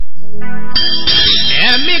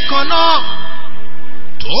kan náà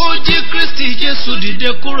tó jí Kristi Jésù dìde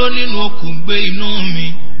kúrò nínú òkun gbé inú mi.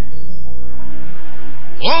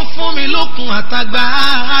 Ó ń fún mi lókun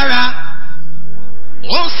àtagbára,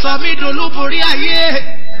 ó ń sọ mí dolúborí ayé.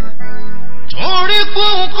 Torí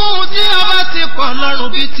kóhunkóhun tí a bá ti pọ̀ lọ́rùn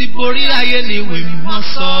bí ti borí ayé ni ìwé mímọ́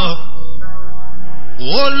sọ.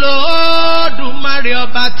 Olódùmarè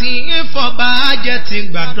ọba tí ń fọba jẹ́ ti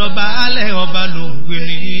gbàdọ̀bà alẹ́ ọba ló ń gbé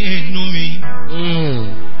nínú mi.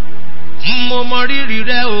 Mo mọ rírì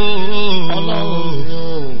rẹ o. Mo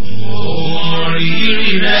mọ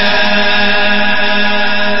rírì rẹ.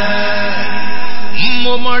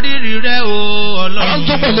 Mo mọ rírì rẹ o Ọlọ́run. Àwọn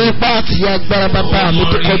tó pẹ̀lú ipá àti agbára bàbá mi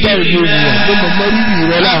tó kọjá ìlú rẹ̀ ló mọ rírì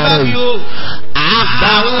rẹ láàárọ̀ yìí.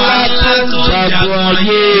 Àgbà ńlá tó ń jagun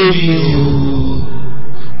ayé mi o.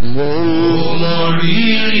 Mo mọ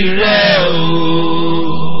rírì rẹ o.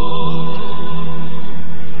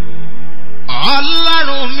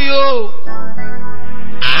 Ọlọ́run mi o.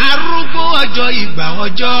 Arúgbó ọjọ́ ìgbà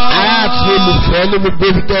ọjọ́. Àti olùfẹ́ ní gbogbo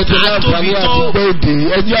ìtọ́ tó láǹfààní àti gbọ́ èdè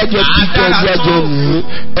ẹjẹ́ àjọ kíkọ́ ẹjẹ́ àjọ nìyí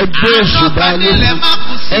ẹgbẹ́ òṣùbà nínú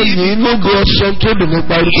ẹ̀yìn inúgbò ọ̀sán tó dùn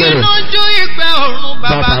nípa orúkọ rẹ̀. Inújú ìgbẹ́ ọ̀run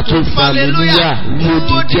bàbá tó falẹ̀lúyà ló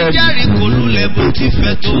di jẹ́rìí kolúlẹ̀ bó ti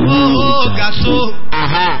fẹ́ tó ga tó.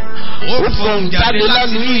 Ó fọ̀n jáde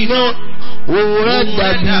lánàá iná òun rẹ̀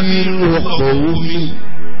dàbí ọ̀pọ̀ omi.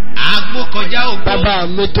 Àgbo kọjá ògbó. Bàbá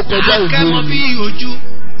mi tó kọjá ògbó. Akẹ́mọ bí ojú.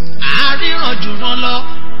 Àríran jùrán lọ.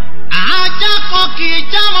 Ajá kan kì í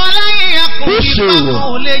jámọ́ lẹ́yìn ẹkùn kí pápá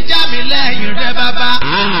ò lè já mi lẹ́yìn rẹ bàbá.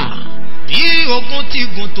 Bí ogun ti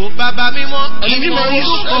gùn tó bàbá mímọ́, ìmọ̀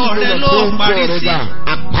orúkọ rẹ ló parí sí.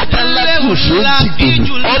 Àpátálákù ṣe ń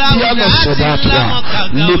dìgbò ọdún ọmọ sọ̀dọ̀ àtúrà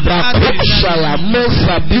lèbà kọ́ṣàyà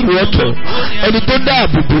mẹ́fà bírò ọ̀tọ̀ ẹni tó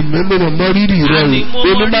dáàbò bò mímọ́ mọ́ rírì rẹ̀ o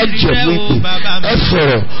omi máa jẹ̀mú ìpè ẹ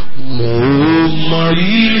sọ̀rọ̀ mo mọ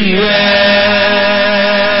rírì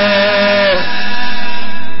rẹ̀.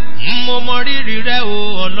 Mo mọ rírì rẹ̀ o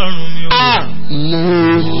Ọlọ́run mi o. Mo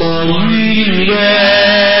mọ rírì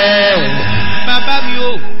rẹ̀. Bàbá mi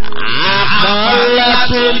o. Àpáńlá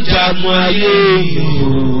tó ń jagun ayé mi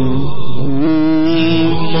o.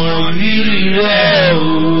 Mo mọ rírì rẹ̀ o.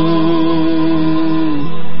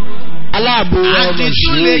 Aláàbò ọmọ ṣe.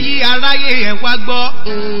 Àdìtú lè yí aráyé ẹ̀ wá gbọ́.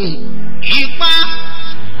 Ipá.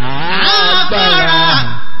 Agbára.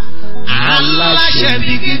 Aláṣẹ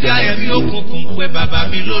bí gíga ẹ̀mí òkùnkùn pé bàbá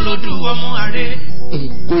mi lólódù ọmọ àrẹ.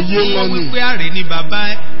 Kò yé wọn ni. Wọ́n wípé àrẹ ni bàbá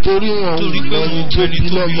ẹ̀. Torí wọn torí pé wọn ò gbé ní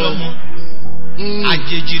tóbi lọ́mọ.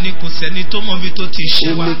 àjèjì ni kò sẹ́ni tó mọ bí tó ti ṣe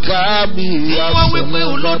wá. Wọ́n wípé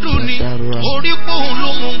olódù ni orí pòun ló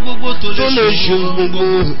mú gbogbo tó lè ṣe gbogbo.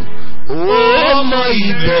 Ó mọ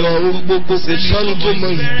ìbẹ̀rẹ̀ ohun gbogbo kò sẹ́ni tó mọ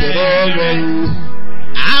ìbẹ̀rẹ̀ ọ̀rọ̀ o.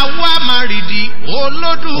 Àwa máa rìdí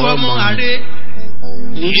olódù ọmọ àrẹ.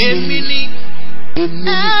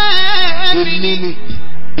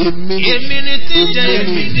 Èmi ni tí jẹ́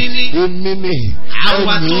èmi ní.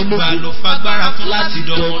 Àwa tó gbà ló fagbára fún láti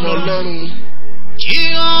dọ̀wọ́ lọ́rùn.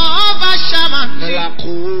 Jehovah Shammah,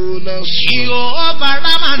 Jehovah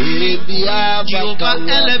Ramah, Jehovah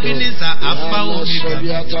Ebenezer, Alpha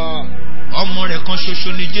Omega. Ọmọ rẹ̀ kan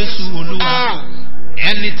ṣoṣo ni Jésù Olúwa.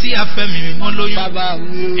 Ẹni tí a fẹ́ mi mímọ́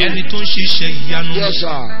lóyún. Ẹni tó ń ṣiṣẹ́ ìyanu.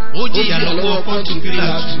 Ó jìyà lọ́wọ́ Pọ́ńtù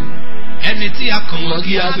Pílátù. Ẹni tí a kàn wọ́n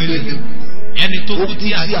kí a pèlè. Ẹni tó kú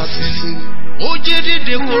tí a ti sin. Ó jí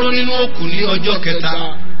dìde kúrò nínú òkú ní ọjọ́ kẹta.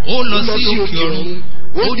 Ó lọ sí òkè ọ̀run.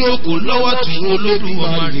 Ó jókòó lọ́wọ́ tún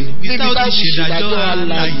Olódùmarè. Peter ó ti ṣèdájọ́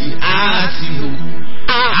alààyè àti òkú.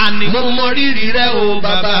 Àní mo mọ rírì rẹ o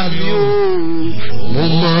bàbá mi o. Mo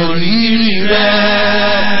mọ rírì rẹ.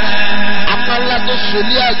 Apálá tó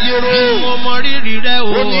sòlí ayéró. Mo mọ rírì rẹ o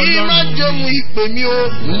Ọlọ́run. Òní má jẹ́ mu ìpè mi o.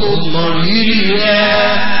 Mo mọ rírì rẹ.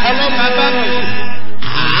 Ọlọ́run bàbá mi o.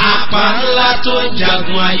 Apálá tó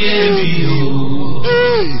jagun ayé mi o.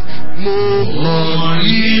 Mo mọ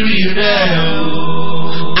rírì rẹ o.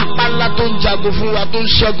 Apálá tó ń jagun fún wa tó ń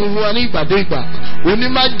ṣẹ́gun fún wa ní ìgbàdé ìgbà.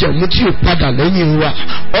 Onímájẹ̀mú tí ò padà lẹ́yìn wa.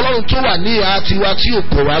 Ọlọ́run tó wà ní ìhà tiwa tí ò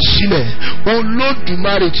kọ̀ wá sílẹ̀.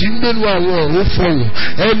 Olódùmarè tí ń gbénu àwọn ọ̀run fọ̀hùn.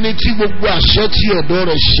 Ẹni tí gbogbo àṣẹ tí ọ̀dọ̀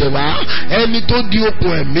rẹ̀ ṣẹ̀ wá. Ẹni tó di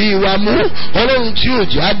okùn ẹ̀mí wa mú. Ọlọ́run tí ò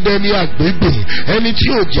jẹ́ adẹ́ni àgbègbè. Ẹni tí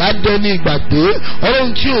ò jẹ́ adẹ́ni ìgbàgbé.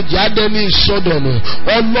 Ọlọ́run tí ò jẹ́ adẹ́ni ìsọdọ̀nù.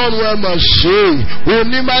 Ọlọ́run ẹ mà ṣe.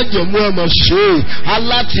 Onímájẹ̀mú ẹ mà ṣe.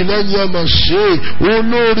 Alátìlẹ́yìn ẹ mà ṣe.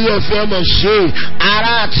 Olórí ọ̀fẹ́ ènìyàn mọ̀ ṣe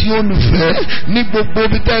ará àti olùfẹ́ ní gbogbo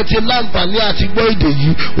ibi tẹ́ ti láǹfààní àti gbọ́ èdè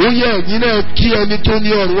yìí. Ó yẹ ẹ̀yin náà kí ẹni tó ní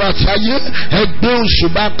ọ̀run àti ayé. Ẹ gbé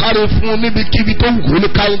òṣùbà káre fún níbikíbi tó wù kó ní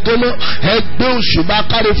káyé tó lọ. Ẹ gbé òṣùbà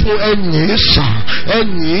káre fún ẹ̀yìn ìsà.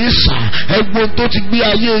 Ẹ̀yìn ìsà. Ẹ wo tó ti gbé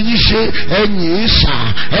ayé yín ṣe. Ẹ̀yìn ìsà.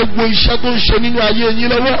 Ẹ wo iṣẹ́ tó ń ṣe nínú ayé yín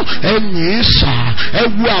lọ́wọ́. Ẹ̀yìn ìsà. Ẹ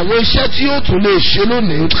wo àwọn iṣẹ́ tí yóò tún lè ṣe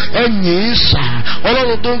lónìí. Ẹ̀yìn ìsà.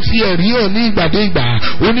 Ọlọ́run tó ń fi ẹ̀rí hàn ní ìgbàdégbà.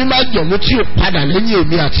 Onímájẹ̀mú tí ò padà lẹ́yìn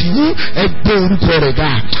èmi àti yín. Ẹ gbé orúkọ rẹ̀ ga.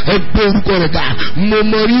 Ẹ gbé orúkọ rẹ̀ ga. Mo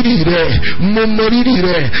mọ rírì rẹ̀. Mo mọ rírì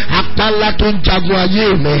rẹ̀. Apá ńlá tó ń jagun ayé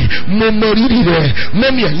mi. Mo mọ rírì rẹ̀.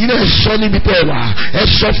 Mọ́mí ẹ̀yin náà sọ níbi tẹ́ wà. Ẹ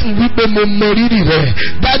sọ fún wípé mo mọ rírì rẹ̀.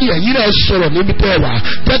 Dádì ẹ̀yin náà sọ̀rọ̀ níbi tẹ́ wà.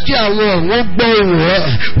 Jẹ́ kí àwọn ọ̀run gbọ́ ohùn rẹ̀.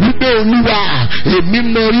 Wípé Olúwa èmi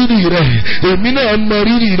mọ rírì rẹ̀. Èmi náà mọ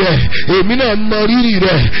rírì rẹ̀. Èmi náà mọ rírì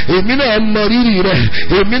rẹ̀. Èmi náà mọ rírì rẹ̀.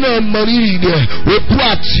 Èmi náà mọ rírì rẹ̀. Òkú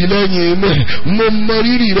àtìlẹ́yìn mi. Mo mọ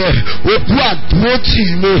rírì rẹ̀. Òkú àdúrótì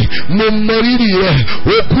mi. Mo mọ rírì rẹ̀.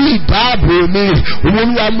 Òkú ìdáàbò mi.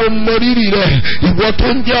 Olúwa mo mọ rírì rẹ̀. Ìwọ tó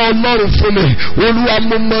ń jẹ́ Ọlọ́run fún mi. Olúwa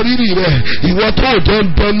mo mọ rírì rẹ̀. Ìwọ tó ò jẹ́ ń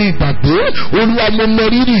dán ní ìgbàgbé. Olúwa mo mọ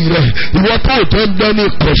rírì rẹ̀. Ìwọ tó ò jẹ́ ń dán ní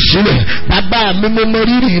ìkọ̀sílẹ̀. Bàbá mi mo mọ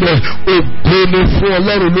rírì rẹ̀. Ògo ni fún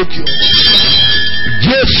Ọlọ́run lókè.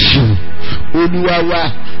 Jésù Olúwa wa,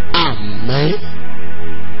 àmín.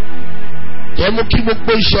 Ẹ mú kí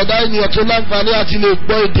gbogbo ìṣẹ̀dá ènìyàn tó láǹfààní àti lè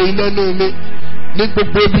gbọ́ èdè ìlẹ́nu mi ní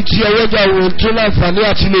gbogbo ibi tí ọwọ́jà òun tó láǹfààní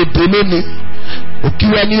àti lè dé lónìí. Òkí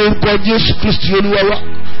wa ní orúkọ Jésù Kristi Olúwa wa.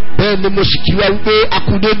 Bẹ́ẹ̀ ni mo sì kí wa wípé a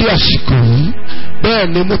kú dédé àsìkò yìí. Bẹ́ẹ̀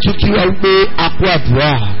ni mo tún kí wa wípé a kú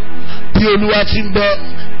àdúrà. Bí Olúwa ti ń bẹ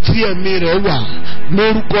tí ẹ̀mí rẹ̀ wà,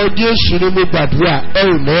 lórúkọ Jésù ni mo gbàdúrà. Ẹ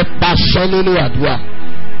ò ní pa sán nínú àdúrà.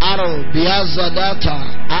 Àrùn bí a zọdáta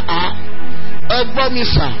ẹgbọ́n mi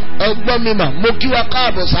sà ẹgbọ́n mi mà mo kí wa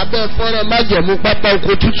káàbọ̀ sábẹ́ fọ́nrán májẹ̀mú pápá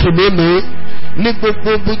oko tútù lónìí ní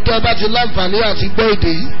gbogbo ibi tí ẹ bá ti láǹfààní àti gbọ́ èdè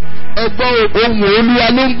yìí. Ẹgbọ́n ohùn Olúwa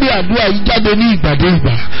ló ń gbé àdúrà yìí jáde ní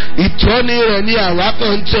ìgbàdégbà. Ìtọ́ni rẹ̀ ni àwa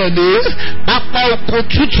kan ń tẹ̀lé. Pápá oko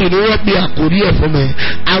tútù ni wọ́n pe àkórí ẹ̀ fún mi.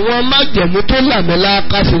 Àwọn májẹ̀mú tó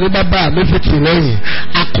làmìlaka sí ní bàbá mi fi tì lẹ́yìn.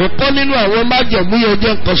 Àkọ́kọ́ nínú àwọn májẹ̀mú yẹn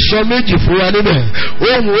jẹ́ nǹkan sọ méjì fún wa níbẹ̀.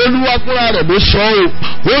 Ohùn Olúwa fúnra rẹ̀ ló sọ ọ́.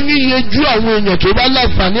 Ó ní iyejú àwọn èèyàn tó bá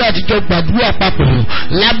láǹfààní àtijọ́ gbàdúrà papọ̀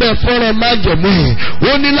lábẹ́ fọ́nrán májẹ̀mú yìí.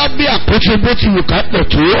 Ó ní lábẹ́ àkóso bó ti wù ká pẹ̀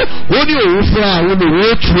tó. Ó ní òun fúnra àwọn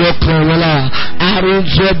olùwé tu ọkàn wọn lára.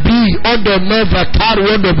 Àròjọ bíi ọ̀dọ̀ mẹ́fà táàrí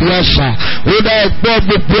ọ̀dọ̀ bí àṣà. Ó dá ẹgbọ́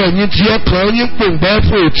gbogbo ẹ̀yin tí ọkàn yín pòǹgbẹ́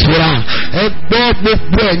fún ìtura. Ẹgbọ́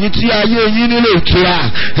gbogbo ẹ̀yin tí ayé yín nílò ìtura.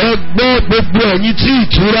 Ẹgbọ́ gbogbo ẹ̀yin tí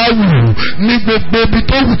ìtura wù ní gbogbo ibi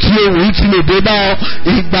tó wù tí òun ti lè dé bá ọ.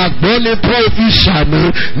 Ìgbàgbọ́ ni Paul fi ṣàmì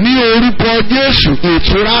ní orúkọ Jésù.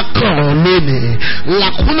 Ìtura kàn án lónìí.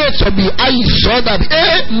 Làkúnlẹ̀ tọ̀bí àìsàn dàbí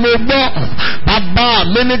mo gbọ́. Bàbá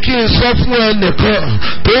mi ní kí n sọ fún ẹnìkan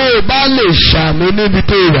tó o bá lè ṣàmì níbi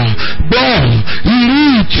tó wà. Gbọ́ irú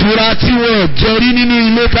ìtura tí wọ́n jẹ́rí nínú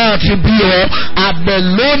ilé káàkiri bí ọ.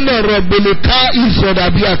 Àbẹ̀lónà rọ̀gbẹ̀lẹ̀ká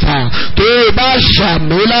ìsọ̀dàbíàtà tó o bá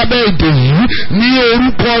ṣàmì lábẹ́ èdè yìí ní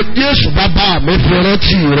orúkọ Jésù. Bàbá mi fi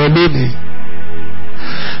rántí rẹ lónìí.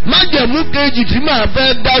 Májẹ̀mú kejì tí màá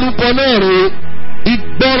fẹ́ dárúkọ náà rè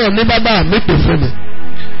ìgbọ́ràn ní bàbá mi pè fún mi.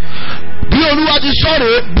 Bí Olúwa ti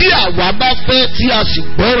sọ̀rọ̀ bí àwa bá fẹ́ tí a sì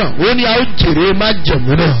gbọ́ràn ó ní a ó jèrè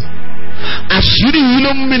májẹ̀mú náà. Àṣírí yìí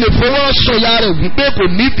ló mú mi lè fọwọ́ sọ̀yà rẹ̀ wípé kò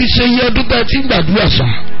ní fi ṣe iye ọdún tẹ́ ti ń gbàdúrà sá.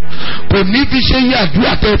 Kò ní fi ṣe iye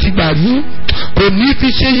àdúrà tẹ́ ti gbà rí. Kò ní fi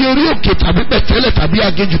ṣe iye orí òkè tàbí pẹ̀tẹ́lẹ̀ tàbí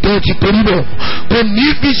agéjù tẹ́ ti torí bọ̀. Kò ní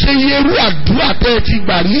fi ṣe iye irú àdúrà tẹ́ ti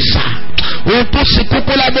gbà rí sá. Ohun tó ṣe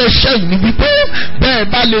kókó lábẹ́ iṣẹ́ yìí ni wípé bẹ́ẹ̀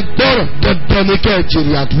bá lè gbọ́rọ̀ dandan ní kẹ́ ẹ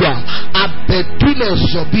jèrè àdúrà. Àbẹ̀dúnà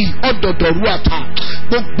sọ bí ọ̀dọ̀dọ̀rú àtà.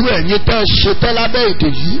 Gbogbo ẹ̀yin tẹ́ ṣe tán lábẹ́ èdè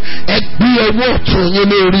yìí ẹ gbé ọwọ́ ọ̀tún yín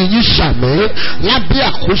lórí yín ṣàmì lábẹ́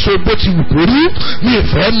àkóso bó ti wù kó rí. Mi ò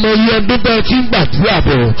fẹ́ mọ iye ọdún bẹ́ẹ̀ tí ń gbàdúrà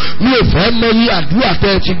bọ̀. Mi ò fẹ́ mọ iye àdúrà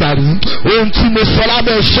tẹ́ ti gbà rí. Ohun tí mo sọ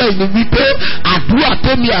lábẹ́ iṣẹ́ yìí ni wípé àdúrà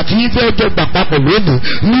tẹ́mi àti yín fẹ́ jọ gbà papọ̀ lónìí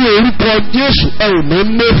ní orúkọ Jésù ẹ ò ní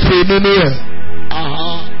mẹ́fẹ́ nínú ẹ̀.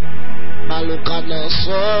 Malukana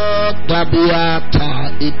sọ dàbí ata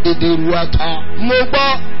ìdídìrú ata. Mo gbọ́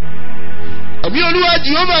ẹ̀mí Olúwa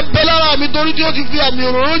Jèhófà bẹ lára mi torí tí ó ti fi àmì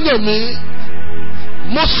òróró yàn mí.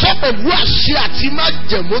 Mo sọ pẹ̀lú àṣẹ àti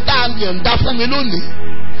májẹ̀mú tá a yànda fún mi lónìí.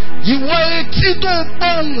 Ìwọ etí tó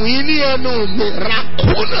gbóhùn yín ní ẹnu mi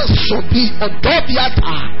ràkúnà sọ bí ọ̀dọ́ bí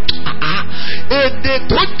ata. Èdè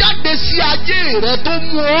tó jáde sí ayé rẹ tó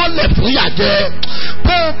mú ọ lẹ̀ fún yàjẹ́.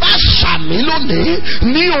 Bó o bá ṣàmì lónìí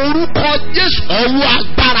ní orúkọ Jésù ọwọ́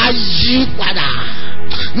agbára yí padà.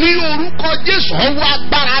 ní orúkọ Jésù ọwọ́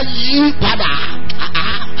agbára yí padà.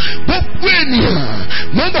 Gbogbo ènìyàn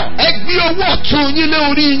mọ́mọ́ ẹ gbé ọwọ́ ọ̀tún yín lé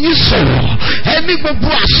orí yín sọ̀rọ̀. Ẹni gbogbo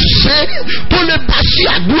àṣìṣe tó lè bá sí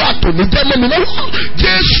àdúrà tòní jẹ́ lẹ́nu lọ́wọ́.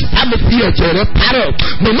 Jésù bá mi fi ẹ̀jẹ̀ rẹ̀ parẹ́.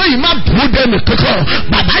 Màmá yìí má dúró dẹ́nu kankan.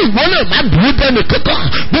 Bàbá ìwọ náà má dúró dẹ́nu kankan.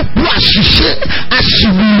 Gbogbo àṣìṣe,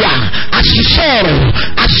 àṣìwìyà, àṣìṣe ọ̀rọ̀,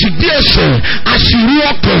 àṣìdí ẹ̀ṣẹ̀, àṣìrí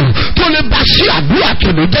ọkàn tó lè bá sí àdúrà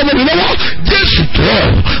tòní jẹ́ lẹ́nu lọ́wọ́. Jésù tó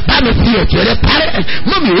bá mi fi ẹ̀jẹ̀ rẹ̀ parẹ́.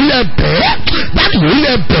 Mọ́mí ò lẹ bẹ́ẹ̀. Báyìí ò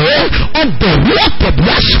lẹ bẹ́ẹ̀. Ọ̀dọ̀ wọ́pọ̀ bí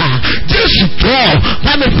àṣà. Jésù tó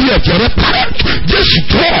bá mi fi ẹ̀jẹ̀ rẹ̀ parẹ́. Jésù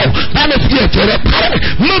tó bá mi fi ẹ̀jẹ̀ rẹ̀ parẹ́.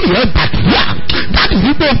 Mọ́mí ẹ gbàdúrà. Dáàbì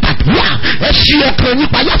wípé gbàdúrà. Ẹ ṣí ọkàn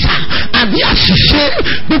nípa yàtà. Àbí àṣìṣe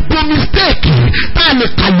gbogbo mistake tá a lè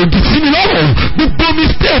kà lòdì sí mi lọ́rùn. Gbogbo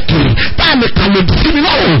mistake tá a lè kà lòdì sí mi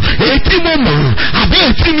lọ́rùn. Èyí tí mo mọ̀ àbí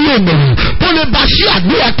èyí tí mi ò mọ̀ tó lè bá ṣí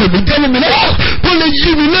àdúrà tèmi jẹ́ mi lọ́wọ́. Tó lè yí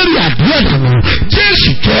mi lórí àdúrà dànù.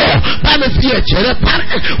 Jésù tó bá mi fi ẹ̀jẹ̀ rẹ̀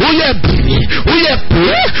parẹ́. Ó yẹ bèrè, ó yẹ pè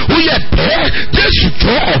é, ó yẹ bẹ́ẹ̀. Jésù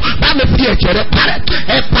tó bá mi fi ẹ̀jẹ̀ rẹ̀ parẹ́.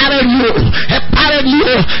 Ẹ parẹ́ ni o, ẹ parẹ́ ni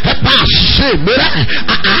o, ẹ pa àṣìṣe mìíràn.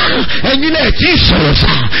 Ẹ̀yin náà tí ì sọ̀rọ̀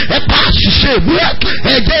sá, ẹ pa àṣìṣe mìíràn.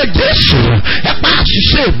 Ẹ̀jẹ̀ Jésù, ẹ pa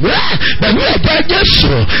àṣìṣe mìíràn. Pẹ̀lú ẹ̀jẹ̀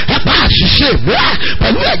Jésù, ẹ pa àṣìṣe mìíràn.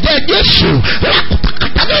 Pẹ̀lú ẹ̀jẹ̀ Jésù,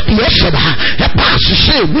 lákòókàtà lẹ́bi ọ̀ṣọ̀dà, ẹ pa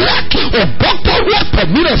àṣìṣe mìíràn. Ọ̀gbọ́gbọ́ wọ́pọ̀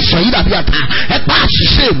mìíràn sọ̀yìn dàbí àtà, ẹ pa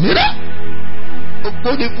àṣìṣe mìíràn.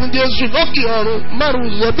 Ògbóni fún Jésù lókè ọ̀run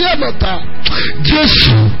márùn-ún yẹ bí ẹ̀mọ̀ta.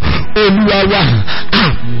 Jésù Olúwa wa,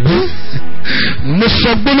 àmín. Mo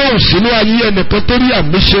sọ gbólóhùn sínú ayé ẹnìkan tó rí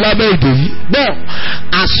àmì ṣe lábẹ́ èdè yìí. Bẹ́ẹ̀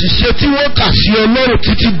àṣìṣe tí wọ́n kà sí Ọlọ́run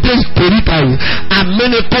títí dé ìkórìtà yìí, àmì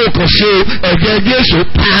ni kò kàn ṣe ẹ̀jẹ̀ Jésù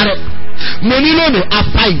parẹ́. Mo ní lónìí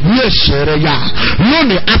afa ìwé ẹ̀ṣẹ̀ rẹ̀ yá.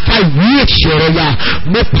 Lónìí afa ìwé ẹ̀ṣẹ̀ rẹ̀ yá.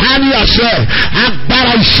 Mo pa á ní àṣẹ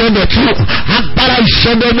agbára ìṣẹ̀dẹ̀ tí agbára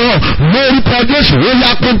ìṣẹ̀dẹ̀ náà lórúkọ Jésù ó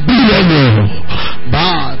yá kó bí lẹ́nu.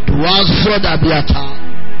 Báà dùwà sọ dàbí ata.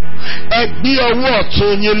 Ẹ gbé ọwọ́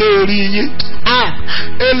ọ̀tún yín lórí yín.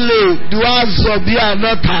 Èlé dùwà sọ bí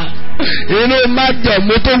ànáta. Inú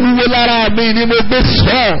májẹ̀mú tó wúwo lára mi ni mo gbé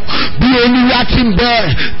sọ bí Olúwa ti ń bẹ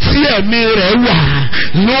tí ẹ̀mí rẹ̀ wà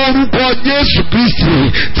lórúkọ Jésù Kristi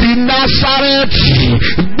ti Násárẹ́tì.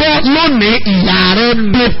 Gbọ́ lónìí ìyà rẹ̀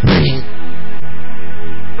dópin.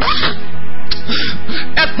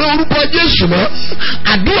 Ẹ pé orúkọ Jésù mọ́,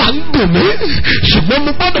 àdúrà ń dùn mí, ṣùgbọ́n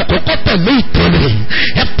mo gbọ́dọ̀ kọ́kọ́ tẹ̀lé ìtọ́ni.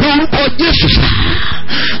 Ẹ pé orúkọ Jésù sá,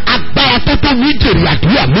 agbára tó tó ní jèrè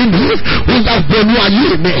àdúrà mi ni ó yá wọnú ayé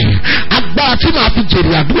mi. Agbára tí màá fi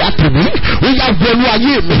jèrè àdúrà tèmi ó yá wọnú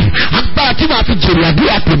ayé mi. Agbára tí màá fi jèrè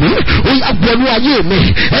àdúrà tèmi ó yá wọnú ayé mi.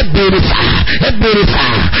 Ẹ béèrè sá, ẹ béèrè sá.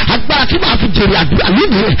 Agbára tí màá fi jèrè àdúrà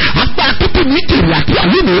lónìí, agbára tó tó ní jèrè àdúrà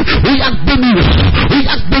lónìí ó yá gbé mi wọ̀, ó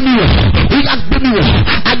yá gbé mi wọ̀, ó yá gbé mi wọ̀.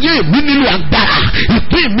 Ayé mi nílò agbára,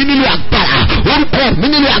 ìpín mi nílò agbára, orúkọ mi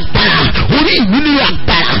nílò agbára, orí mi nílò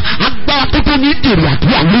agbára. Agbára tó tó ní jèrè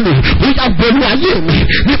àdúrà lónìí ó yá wọnú ayé mi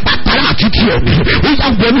nípa tara àti tiẹ̀ mi. Ó yá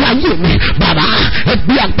wọnú ayé mi. Bàbá ẹ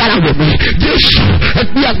gbé agbára wọ̀ mí. Jésù ẹ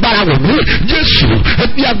gbé agbára wọ̀ mí. Jésù ẹ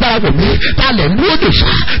gbé agbára wọ̀ mí. Tálẹ̀ ní odò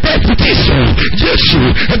sá bẹ́ẹ̀ fi tẹ̀ sọ̀rọ̀. Jésù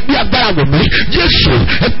ẹ gbé agbára wọ̀ mí. Jésù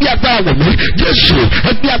ẹ gbé agbára wọ̀ mí. Jésù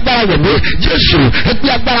ẹ gbé agbára wọ̀ mí. Jésù ẹ gbé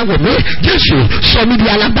agbára wọ̀ mí. Jésù sọ mí di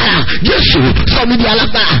alágbára. Jésù sọ mí di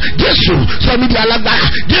alágbára. Jésù sọ mí di alágbára.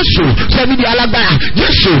 Jésù sọ mí di alágbára.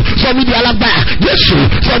 Jésù sọ mí di alágbára. Jésù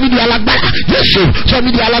sọ mí di alágbára. Jésù sọ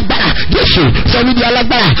mí di alágbára. Jésù sọ mí di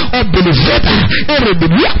alágbára. Ọ̀bẹ̀lẹ̀ fẹ́ta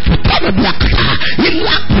èrèbèlú àfùtọ́nà bí àkàtà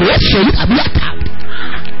ilá kùrẹ́ sọ̀rọ̀ àbí àtà.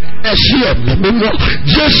 Ẹ̀sí ẹ̀mí mímọ́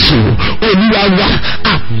Jésù Olúwa wa,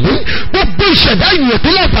 àmín. Gbogbo ìṣẹ̀dá ìyẹn tó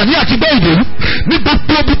láǹfààní àti bẹ́ẹ̀ ìdèlú ní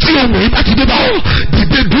gbogbo ibi tí ohun yìí bá ti dé bá ọ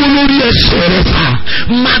dìde dúró lórí ẹsẹ̀ rẹ̀ fà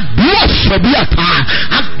máa dúró sọ bí àtà.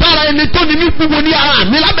 Agbára ẹni tó ní ní gbogbo ní ara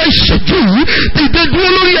mi lábẹ́ ìṣẹ́jú yìí dìde dúró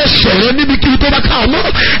lórí ẹsẹ̀ rẹ̀ níbi kí tó bá ká ọ mọ́.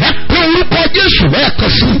 Ẹ pé orúkọ Jésù lẹ́ẹ̀kan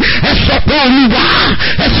sí. Ẹ sọ pé Olúwa,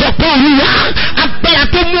 ẹ sọ pé Olúwa, agbára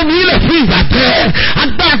tó mú mi lẹ̀ fún ìyàjẹ́,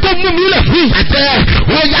 agbára tó mú mi lẹ̀ fún ìyàjẹ́,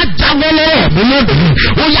 ó yá jáwọ́ lọ́rọ̀ mi lónìí,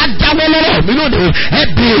 ó yá jáwọ́ lọ́rọ̀ mi lónìí. Ẹ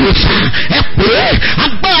béèrè sá, ẹ pè é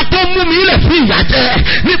agbára tó mú mi lẹ̀ fún ìyàjẹ́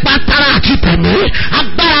nípa tara àti tẹ̀mí.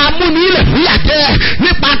 Agbára mú mi lẹ̀ fún ìyàjẹ́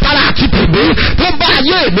nípa tara àti tẹ̀mí tó bá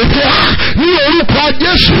ayé mi fẹ́ wá ní orúkọ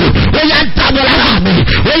Jésù. Ó yá jábọ́ lára mi,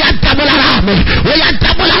 ó yá jábọ́ lára mi, ó yá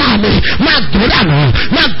jábọ́ lára mi. Má dùn dànù,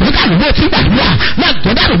 má dùn dànù bó ti gbàdúrà, má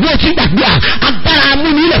dùn dànù bó ti gbàdúrà. Agbára mú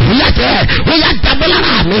mi lẹ̀ fún ìyàjẹ́ ó yá jábọ́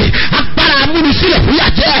lára mi. Agbára mú mi sílẹ̀ fún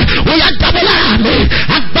ìyàjẹ́ ó yá jábọ́ lára mi.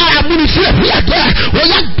 Agbára mú mi sílẹ̀ fún ìyàjẹ́ ó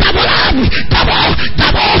yá jábọ́ lára mi. Jábọ́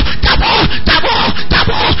jábọ́ jábọ́ jábọ́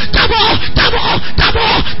jábọ́ jábọ́ jábọ́ jábọ́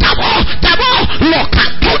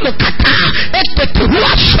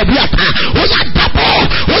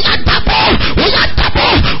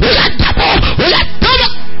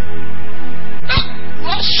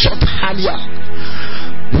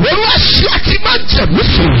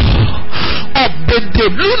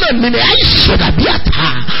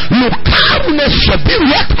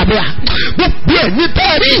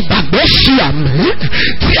ṣàmì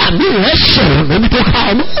tí àmì rẹ̀ sọ̀rọ̀ níbi tó ká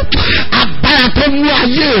ọmọ. Agbára tó mú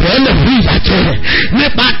ayé rẹ̀ lè rí ìyàjẹ́ rẹ̀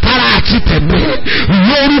nípa tara àti tẹ̀mí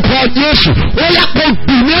lórúkọ Jésù ó yá kó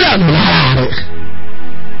gbìmíràn lára rẹ̀.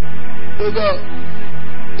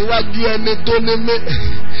 Iwájú ẹni tó ní mí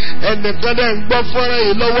ẹnìkan náà ń gbọ́ fọ́nrán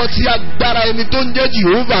yìí lọ́wọ́ tí agbára ẹni tó ń jẹ́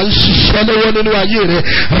Jèhófà ń ṣiṣẹ́ lọ́wọ́ nínú ayé rẹ̀.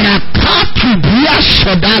 Ràkàtù bí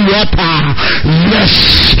àṣẹ̀dá ni ọ̀tá. Yes,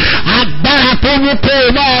 agbára tó mú kó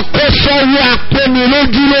o máa kó sọ́wọ́ àpẹni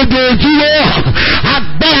lójúlójoojúmọ́.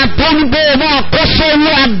 Agbára tó ní kó o máa kó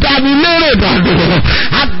sọ́wọ́ àdánilérè dànù.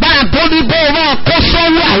 Agbára tó ní kó o máa kó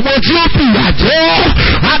sọ́wọ́ àwọn tí ó fìyà jẹ́.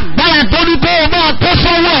 Agbára tó ní kó o máa kó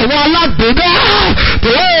sọ́wọ́ àwọn alágbèédá. Tó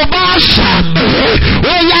o bá ṣàmì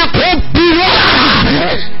ó yá kó bí wá.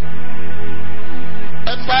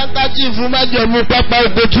 Ẹ̀fọ́ agbájí fún májẹ̀mú pápá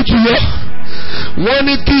oko tútù yọ. Wọ́n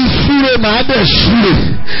ní kí ìṣúre màá dẹ̀ ṣúre.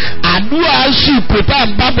 Àdúrà sì kò tá à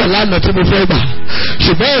ń bábọ̀ lánàá tí mo fẹ́ gbà.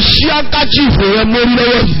 Ṣùgbọ́n ṣí akájí ìfún yẹn mórí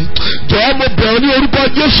lọ́wọ́ yìí. Jọ̀ọ́ mo bẹ̀rẹ̀ ní orúkọ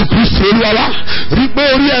Jésù Kristi Olúwa wa. Rí pé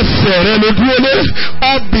orí ẹsẹ̀ rẹ ló dúró lé.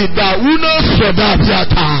 Ọbìdà wúná sọ̀dà àbí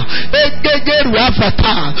àtà. Egégèrú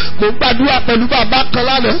àfàtà. Mo gbàdúrà pẹ̀lú bàbá kan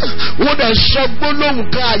lánàá. Wọ́n dẹ̀ sọ gbólóhùn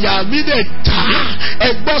kan àyà mi dẹ̀ ta.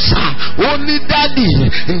 Ẹgbọ́sà ó ní dádì.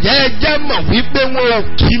 Ǹjẹ́ ẹ jẹ́ mọ̀ wípé wọn ò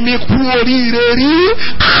kí mi kú oríire rí?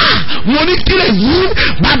 Mo ní kílẹ̀ yìí.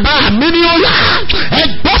 Bàbá mi ní ó yá.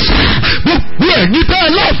 Ẹgbọ́sà gbogbo ẹ̀ ní bẹ́ẹ̀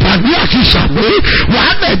lọ́ọ̀fàní àti ìṣàmì.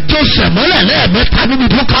 Wàá bẹ̀ jọ sẹ̀mọ́lẹ̀ lẹ́ẹ̀mẹ́ta níbi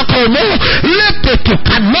tó kákọ́ mọ́. Lẹ́tẹ̀tù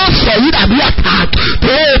kaná sọ yìí dàbí àtà.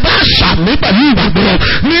 Tó o bá ṣàmì pẹ̀lú ìgbàgbọ́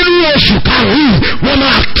nínú oṣù karùn-ún wọ́n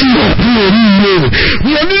máa kí ọ fún oríire.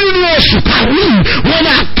 Mo ní nínú oṣù karùn-ún wọ́n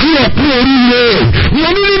máa kí ọ fún oríire. Mo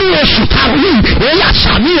ní nínú oṣù karùn-ún wọ́n yà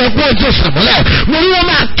ṣàmì ẹ̀kọ́ ojú sẹ̀mọ́lẹ̀. Mo ní wọ́n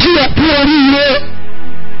máa kí ọ fún oríire.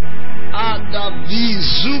 Adabi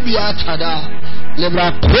zubi atada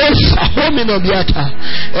lebra kosa homino biata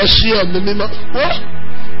ẹṣin ẹ̀mí mímọ́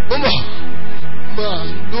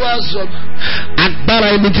agbára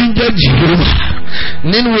ẹni tí ń jẹ́ Jèhófà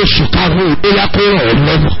nínú oṣù karùn-ún ó yá kó ràn ọ́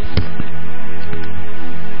lọ́wọ́.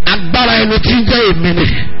 Agbára ẹni tí ń jẹ́ èmi ni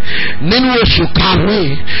nínú oṣù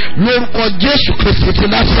karùn-ún lórúkọ Jésù Kristi ti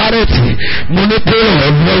Násárẹ́tì mo ní kó ràn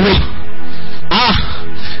ọ́ lọ́wọ́.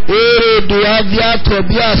 Èrèdè aviatọ̀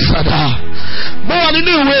bí àṣàdá. Mo wà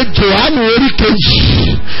nínú ìwé Jòhánù orí kejì.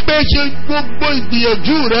 Pé ṣe gbogbo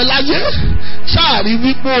ìgbìyànjú rẹ láyé sáàrí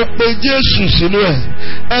wípé o pe Jésù sínú ẹ̀.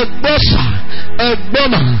 Ẹgbọ́sà,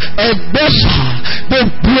 ẹgbọ́mà, ẹgbọ́sà.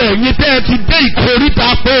 Gbogbo ẹ̀yin tẹ́ ẹ ti dé ìkóríta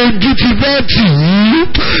pé ojú ti fẹ́ tì í.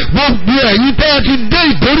 Gbogbo ẹ̀yin tẹ́ ẹ ti dé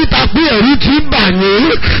ìkóríta pé ẹ̀rí ti bà yín.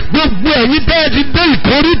 Gbogbo ẹ̀yin tẹ́ ẹ ti dé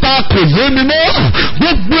ìkóríta kò yé mi mọ́.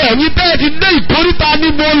 Gbogbo ẹ̀yin tẹ́ ẹ ti dé ìkóríta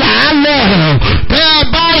níbo là á lọ. Tẹ́ ẹ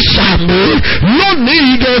bá ṣàmì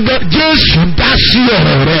lónìí gẹ́gẹ́ Jésù dá sí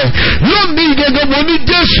ọ̀rọ̀ rẹ̀. Lónìí gẹ́gẹ́ mo ní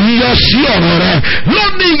Jésù yọ sí ọ̀rọ̀ rẹ̀.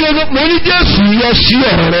 Lónìí gẹ́gẹ́ mo ní Jésù yọ sí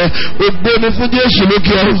ọ̀rọ̀ rẹ̀. Ògbó ni fún Jésù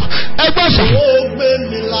lókè ọ̀run. Ẹ gbọ́ sọ. Ó gbé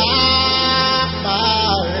mi lápá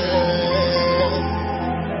rẹ̀.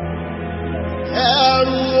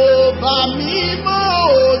 Ẹ̀rù ò bà mí mọ́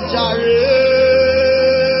ó jàre.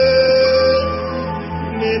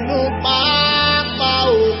 Nínú pápá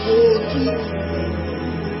oko tútù.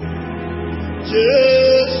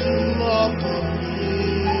 Jésù ọkàn mi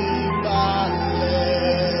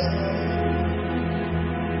balẹ̀.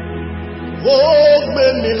 Ó gbé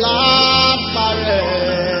mi lápá rẹ̀.